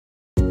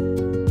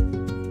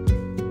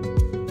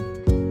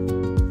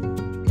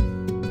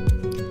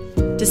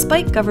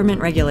Despite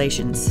government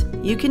regulations,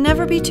 you can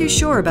never be too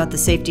sure about the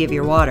safety of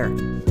your water.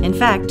 In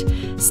fact,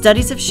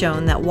 studies have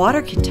shown that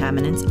water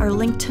contaminants are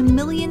linked to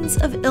millions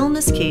of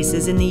illness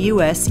cases in the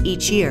U.S.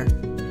 each year.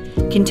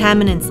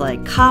 Contaminants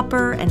like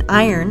copper and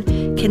iron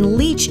can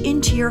leach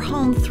into your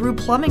home through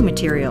plumbing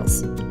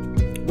materials.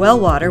 Well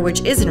water,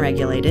 which isn't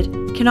regulated,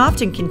 can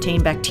often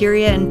contain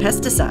bacteria and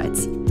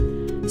pesticides.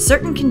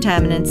 Certain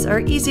contaminants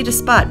are easy to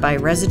spot by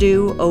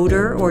residue,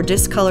 odor, or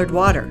discolored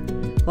water,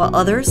 while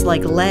others,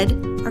 like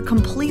lead, are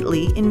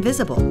completely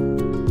invisible.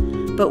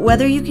 But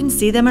whether you can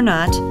see them or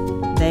not,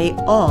 they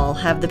all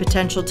have the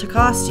potential to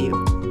cost you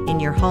in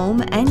your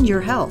home and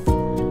your health.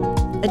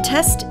 A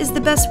test is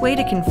the best way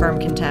to confirm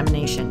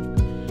contamination,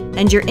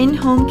 and your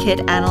in-home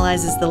kit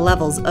analyzes the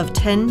levels of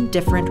 10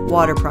 different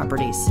water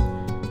properties.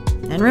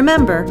 And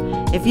remember,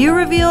 if you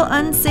reveal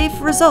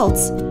unsafe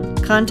results,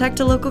 contact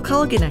a local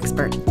Culligan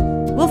expert.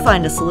 We'll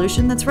find a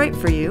solution that's right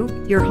for you,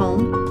 your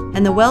home,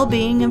 and the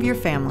well-being of your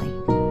family.